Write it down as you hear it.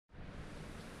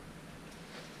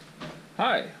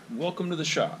Hi, welcome to the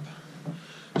shop.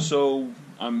 So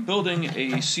I'm building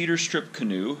a cedar strip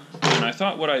canoe, and I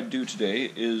thought what I'd do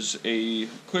today is a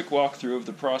quick walkthrough of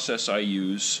the process I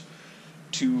use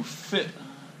to fit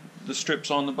the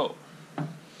strips on the boat.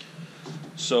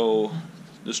 So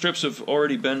the strips have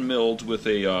already been milled with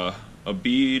a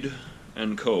bead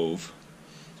and cove,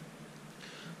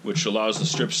 which allows the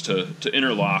strips to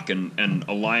interlock and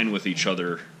align with each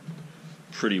other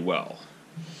pretty well.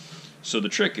 So the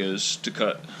trick is to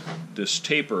cut this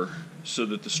taper so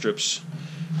that the strips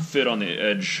fit on the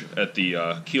edge at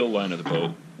the keel line of the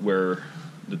boat where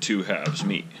the two halves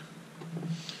meet.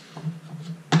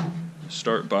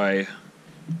 Start by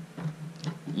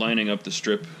lining up the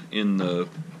strip in the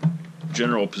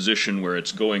general position where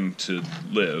it's going to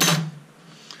live,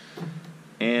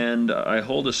 and I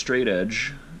hold a straight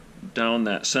edge down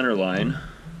that center line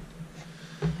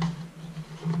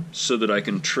so that I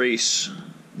can trace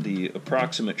the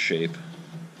approximate shape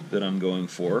that I'm going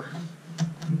for,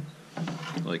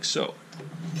 like so.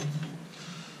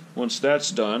 Once that's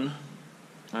done,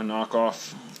 I knock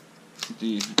off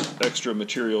the extra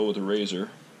material with a razor.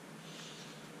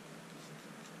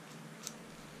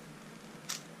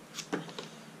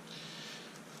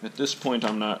 At this point,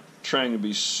 I'm not trying to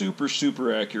be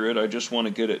super accurate. I just want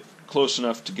to get it close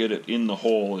enough to get it in the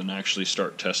hole and actually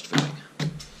start test fitting.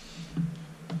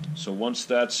 So once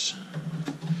that's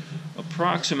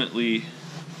approximately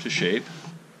to shape,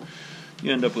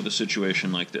 you end up with a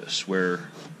situation like this, where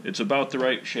it's about the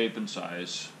right shape and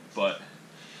size, but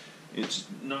it's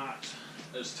not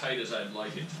as tight as I'd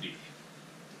like it to be.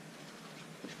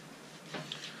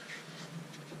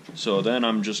 So then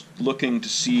I'm just looking to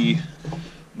see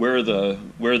where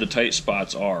the tight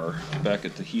spots are. Back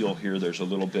at the heel here, there's a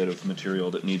little bit of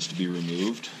material that needs to be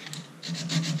removed.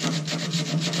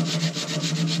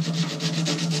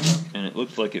 And it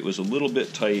looked like it was a little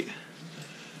bit tight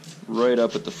right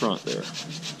up at the front there.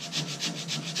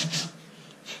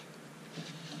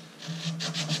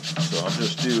 So I'll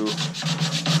just do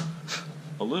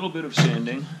a little bit of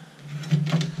sanding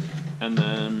and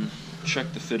then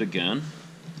check the fit again.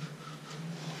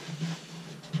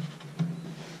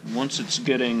 Once it's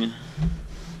getting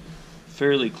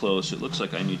fairly close, it looks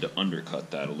like I need to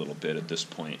undercut that a little bit at this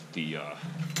point. The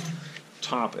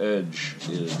top edge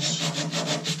is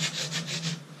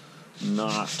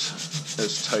not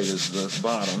as tight as the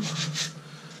bottom,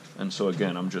 and so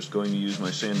again I'm just going to use my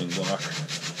sanding block.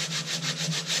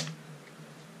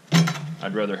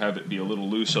 I'd rather have it be a little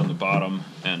loose on the bottom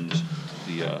and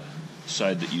the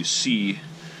side that you see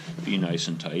be nice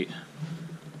and tight,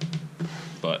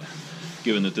 but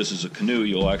given that this is a canoe,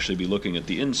 you'll actually be looking at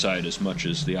the inside as much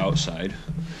as the outside,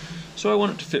 so I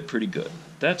want it to fit pretty good.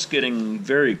 That's getting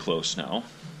very close now.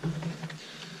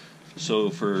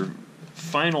 So for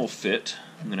final fit,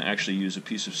 I'm going to actually use a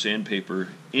piece of sandpaper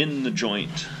in the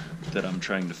joint that I'm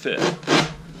trying to fit.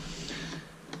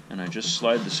 And I just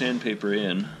slide the sandpaper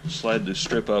in, slide the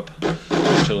strip up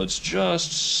until it's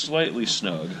just slightly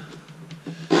snug,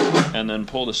 and then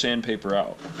pull the sandpaper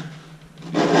out.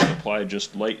 Apply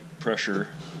just light pressure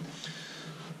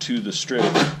to the strip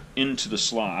into the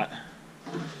slot.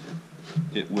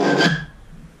 It will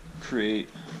create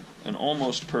an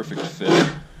almost perfect fit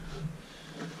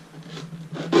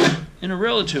in a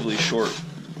relatively short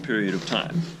period of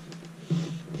time.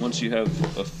 Once you have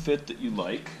a fit that you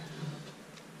like,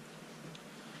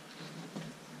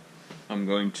 I'm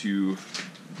going to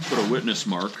put a witness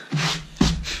mark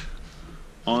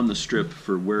on the strip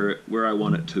for where I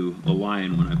want it to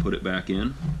align when I put it back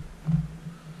in,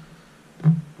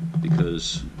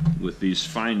 because with these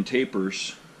fine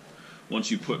tapers, once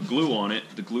you put glue on it,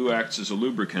 the glue acts as a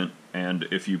lubricant, and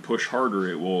if you push harder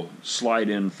it will slide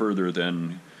in further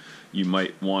than you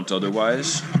might want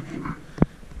otherwise,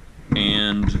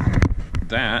 and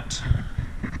that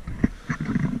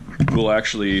will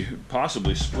actually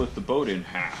possibly split the boat in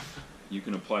half. You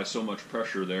can apply so much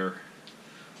pressure there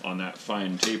on that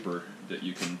fine taper that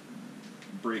you can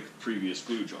break previous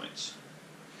glue joints.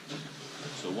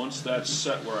 So once that's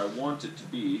set where I want it to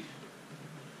be,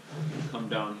 come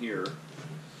down here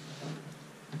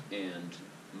and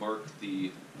mark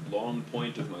the long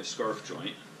point of my scarf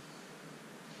joint,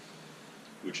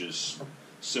 which is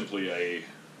simply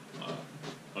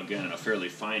again, a fairly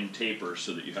fine taper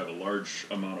so that you have a large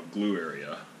amount of glue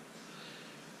area.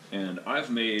 And I've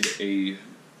made a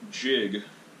jig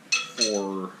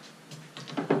for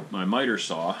my miter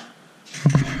saw,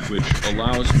 which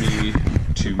allows me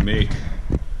to make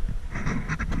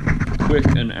quick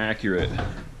and accurate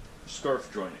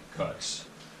scarf joint cuts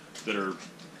that are,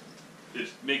 it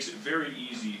makes it very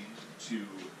easy to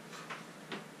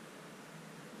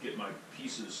get my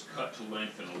pieces cut to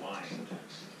length and aligned.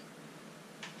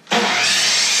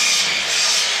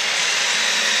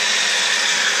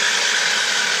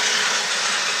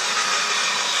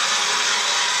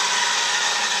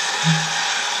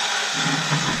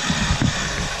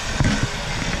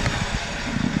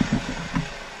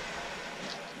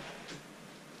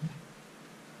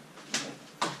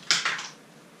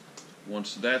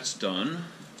 Once that's done,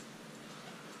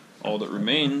 all that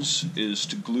remains is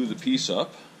to glue the piece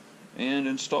up and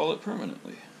install it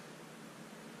permanently.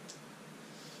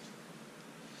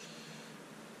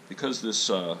 Because this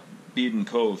bead and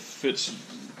cove fits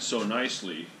so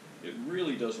nicely, it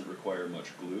really doesn't require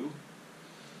much glue.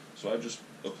 So I just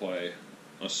apply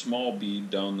a small bead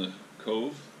down the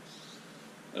cove,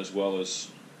 as well as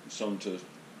some to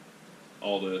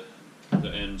all the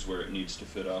ends where it needs to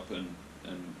fit up and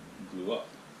glue up.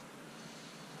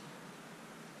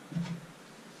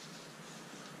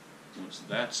 Once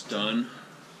that's done,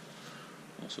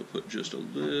 also put just a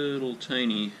little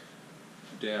tiny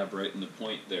dab right in the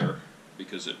point there,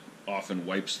 because it often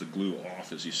wipes the glue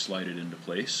off as you slide it into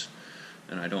place,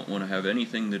 and I don't want to have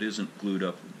anything that isn't glued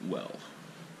up well.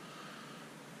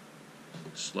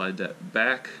 Slide that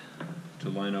back to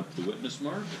line up the witness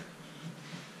mark,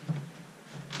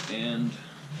 and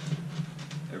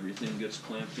everything gets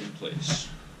clamped in place.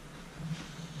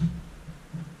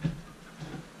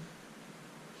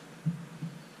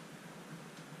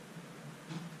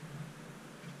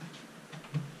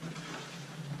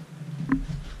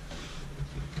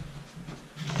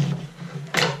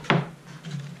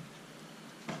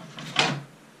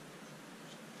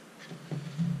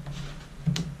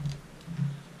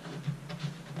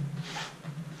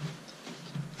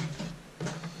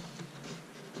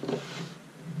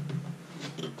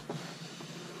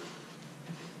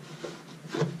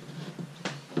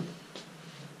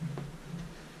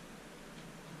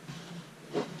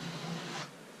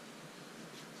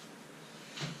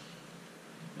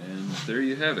 There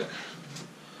you have it.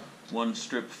 One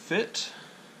strip fit,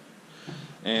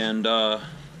 and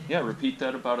yeah, repeat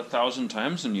that about 1,000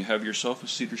 times and you have yourself a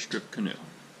cedar strip canoe.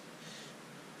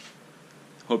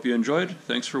 Hope you enjoyed.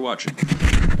 Thanks for watching.